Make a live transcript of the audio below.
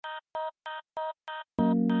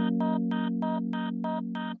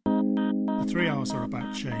3 R's are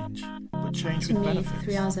about change, but change To with me, benefits. the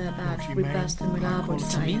 3 R's are about humane, robust and reliable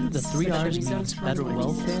high-quality. To me, science. the 3 so that R's results means from better our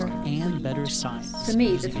welfare science. and better science. For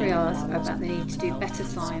me, the 3 R's are about the need to do better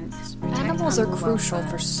science. protect Animals are animal crucial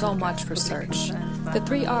welfare, for so much public research. concerns about The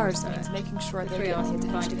 3 animal R's welfare. means making sure The they 3 get R's the provide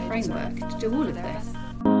attention a they framework deserve. to do all of this.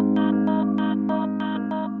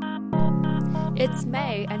 It's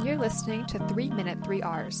May, and you're listening to 3-Minute 3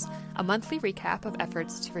 R's, a monthly recap of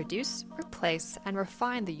efforts to reduce, replace, and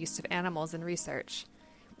refine the use of animals in research.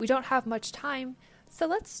 We don't have much time, so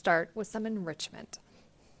let's start with some enrichment.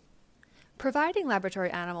 Providing laboratory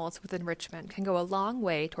animals with enrichment can go a long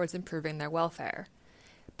way towards improving their welfare.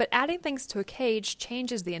 But adding things to a cage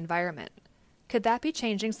changes the environment. Could that be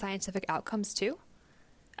changing scientific outcomes too?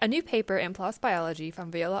 A new paper in PLOS Biology from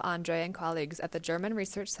Viola Andre and colleagues at the German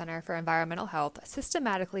Research Center for Environmental Health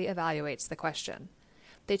systematically evaluates the question.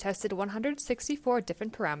 They tested 164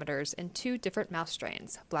 different parameters in 2 different mouse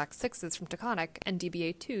strains, Black 6s from Taconic and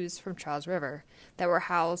DBA2s from Charles River, that were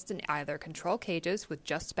housed in either control cages with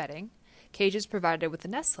just bedding, cages provided with a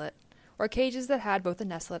nestlet, or cages that had both a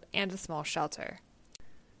nestlet and a small shelter.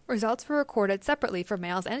 Results were recorded separately for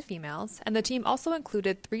males and females, and the team also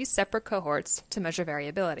included 3 separate cohorts to measure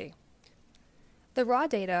variability. The raw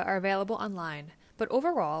data are available online, but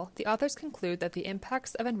overall, the authors conclude that the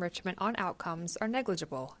impacts of enrichment on outcomes are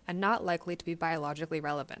negligible and not likely to be biologically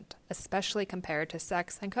relevant, especially compared to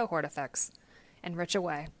sex and cohort effects. Enrich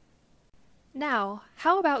away. Now,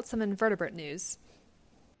 how about some invertebrate news?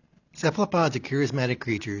 Cephalopods are charismatic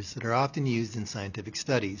creatures that are often used in scientific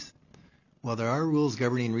studies. While there are rules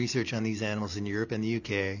governing research on these animals in Europe and the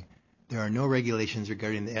UK, there are no regulations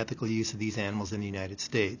regarding the ethical use of these animals in the United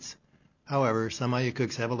States. However, some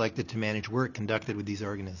IUCUCs have elected to manage work conducted with these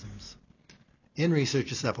organisms. In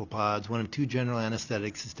research of cephalopods, one of 2 general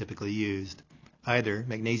anesthetics is typically used, either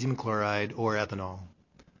magnesium chloride or ethanol.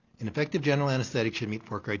 An effective general anesthetic should meet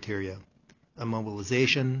 4 criteria: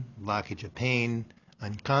 immobilization, blockage of pain,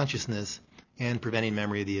 unconsciousness, and preventing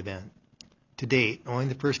memory of the event. To date, only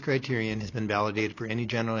the first criterion has been validated for any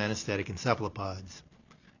general anesthetic in cephalopods.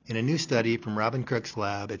 In a new study from Robin Crook's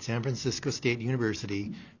lab at San Francisco State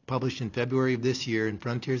University, published in February of this year in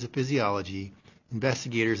Frontiers of Physiology,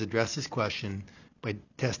 investigators addressed this question by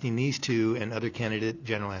testing these 2 and other candidate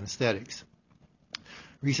general anesthetics.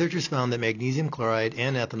 Researchers found that magnesium chloride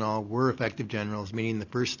and ethanol were effective generals, meeting the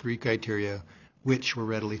first 3 criteria, which were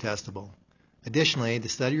readily testable. Additionally, the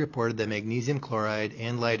study reported that magnesium chloride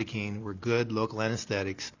and lidocaine were good local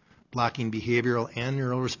anesthetics, blocking behavioral and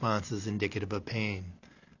neural responses indicative of pain.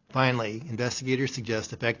 Finally, investigators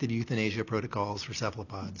suggest effective euthanasia protocols for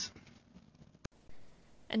cephalopods.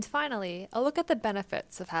 And finally, a look at the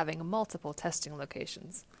benefits of having multiple testing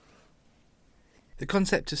locations. The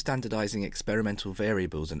concept of standardizing experimental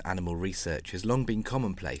variables in animal research has long been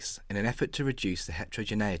commonplace in an effort to reduce the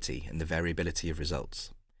heterogeneity and the variability of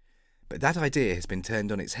results. But that idea has been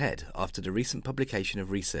turned on its head after the recent publication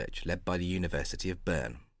of research led by the University of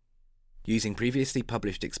Bern. Using previously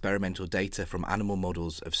published experimental data from animal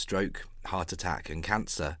models of stroke, heart attack and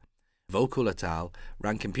cancer, Volkul et al.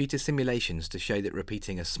 Ran computer simulations to show that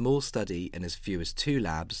repeating a small study in as few as 2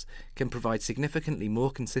 labs can provide significantly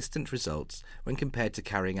more consistent results when compared to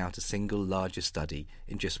carrying out a single larger study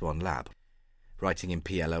in just 1 lab. Writing in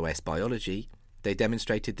PLOS Biology, they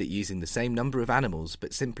demonstrated that using the same number of animals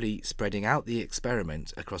but simply spreading out the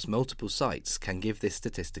experiment across multiple sites can give this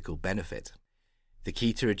statistical benefit. The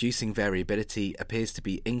key to reducing variability appears to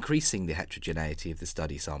be increasing the heterogeneity of the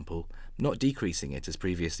study sample, not decreasing it as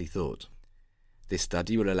previously thought. This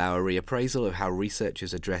study will allow a reappraisal of how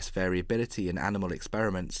researchers address variability in animal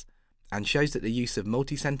experiments and shows that the use of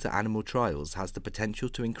multi-center animal trials has the potential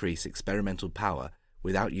to increase experimental power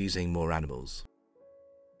without using more animals.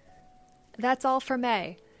 That's all for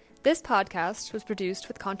May. This podcast was produced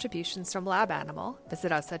with contributions from Lab Animal.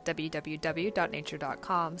 Visit us at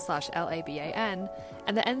www.nature.com/LABAN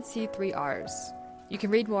and the NC3Rs. You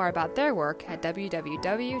can read more about their work at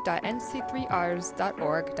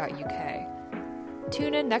www.nc3rs.org.uk.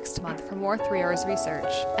 Tune in next month for more 3Rs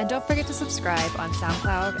research, and don't forget to subscribe on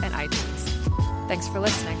SoundCloud and iTunes. Thanks for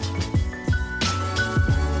listening.